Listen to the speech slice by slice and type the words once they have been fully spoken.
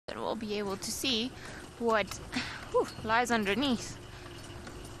we'll be able to see what lies underneath.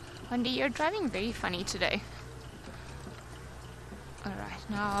 Wendy, you're driving very funny today. Alright,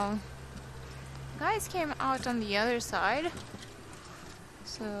 now guys came out on the other side,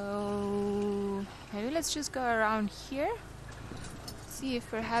 so maybe let's just go around here, see if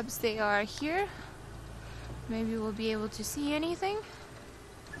perhaps they are here. Maybe we'll be able to see anything.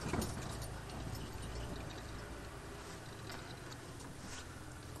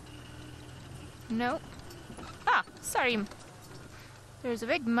 No. Ah, sorry. There's a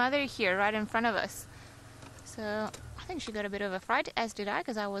big mother here right in front of us. So I think she got a bit of a fright, as did I,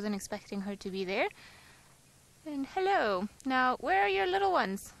 because I wasn't expecting her to be there. And hello. Now, where are your little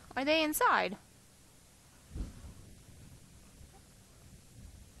ones? Are they inside?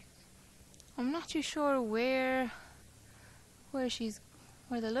 I'm not too sure where the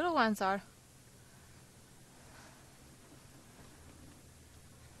little ones are.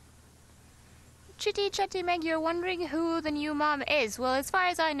 Chitty Chatty Meg, you're wondering who the new mom is. Well, as far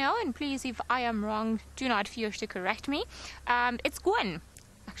as I know, and please if I am wrong, do not fear to correct me, it's Gwen,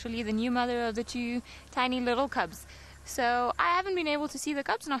 actually the new mother of the two tiny little cubs. So I haven't been able to see the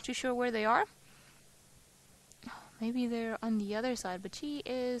cubs, not too sure where they are. Maybe they're on the other side, but she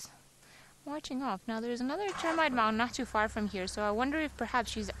is marching off. Now there's another termite mound not too far from here, so I wonder if perhaps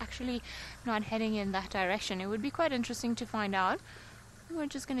she's actually not heading in that direction. It would be quite interesting to find out. We're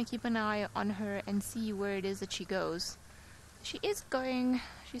just going to keep an eye on her and see where it is that she goes. She's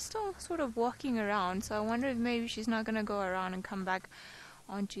still sort of walking around, so I wonder if maybe she's not going to go around and come back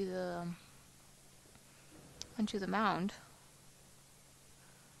onto the mound.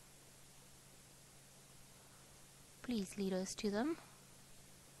 Please lead us to them.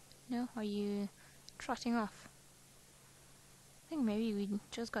 No? Are you trotting off? I think maybe we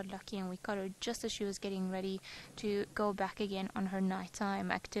just got lucky and we caught her just as she was getting ready to go back again on her nighttime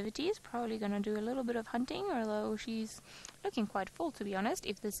activities. Probably gonna do a little bit of hunting, although she's looking quite full, to be honest,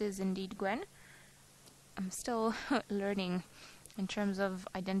 if this is indeed Gwen. I'm still learning in terms of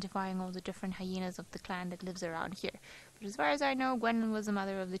identifying all the different hyenas of the clan that lives around here. But as far as I know, Gwen was the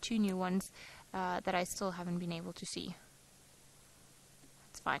mother of the two new ones that I still haven't been able to see.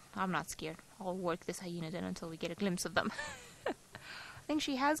 It's fine, I'm not scared. I'll work this hyena in until we get a glimpse of them. I think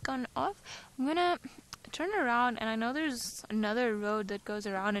she has gone off. I'm gonna turn around, and I know there's another road that goes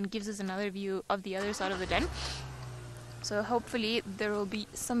around and gives us another view of the other side of the den. So hopefully there will be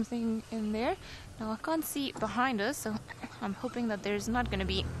something in there. Now I can't see behind us, so I'm hoping that there's not gonna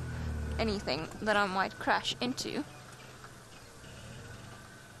be anything that I might crash into.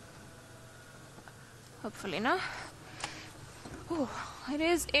 Hopefully not. Oh, it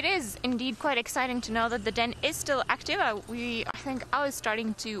is indeed quite exciting to know that the den is still active. I think I was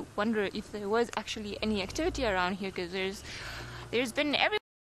starting to wonder if there was actually any activity around here, because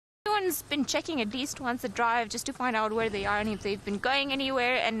everyone's been checking at least once a drive just to find out where they are and if they've been going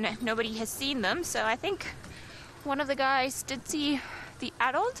anywhere, and nobody has seen them. So I think one of the guys did see the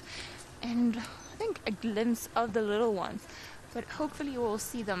adult and I think a glimpse of the little ones, but hopefully we'll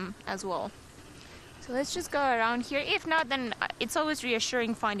see them as well. So let's just go around here. If not, then it's always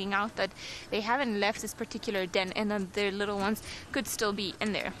reassuring finding out that they haven't left this particular den and that their little ones could still be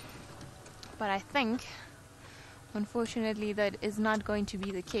in there. But I think, unfortunately, that is not going to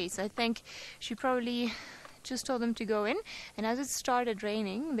be the case. I think she probably just told them to go in, and as it started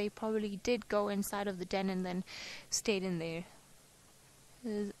raining, they probably did go inside of the den and then stayed in there.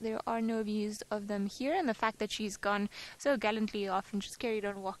 There are no views of them here, and the fact that she's gone so gallantly off and just carried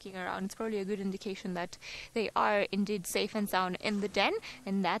on walking around, it's probably a good indication that they are indeed safe and sound in the den,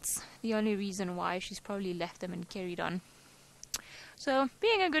 and that's the only reason why she's probably left them and carried on. So,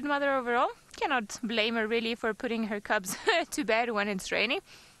 being a good mother overall, cannot blame her really for putting her cubs to bed when it's raining,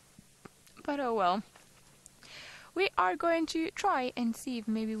 but oh well. We are going to try and see if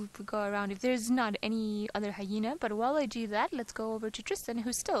maybe we could go around if there's not any other hyena, but while I do that, let's go over to Tristan,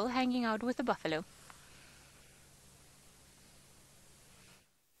 who's still hanging out with the buffalo.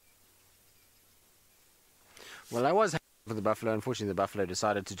 Well, I was hanging out with the buffalo. Unfortunately, the buffalo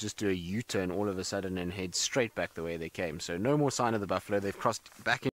decided to just do a U-turn all of a sudden and head straight back the way they came. So no more sign of the buffalo. They've crossed back in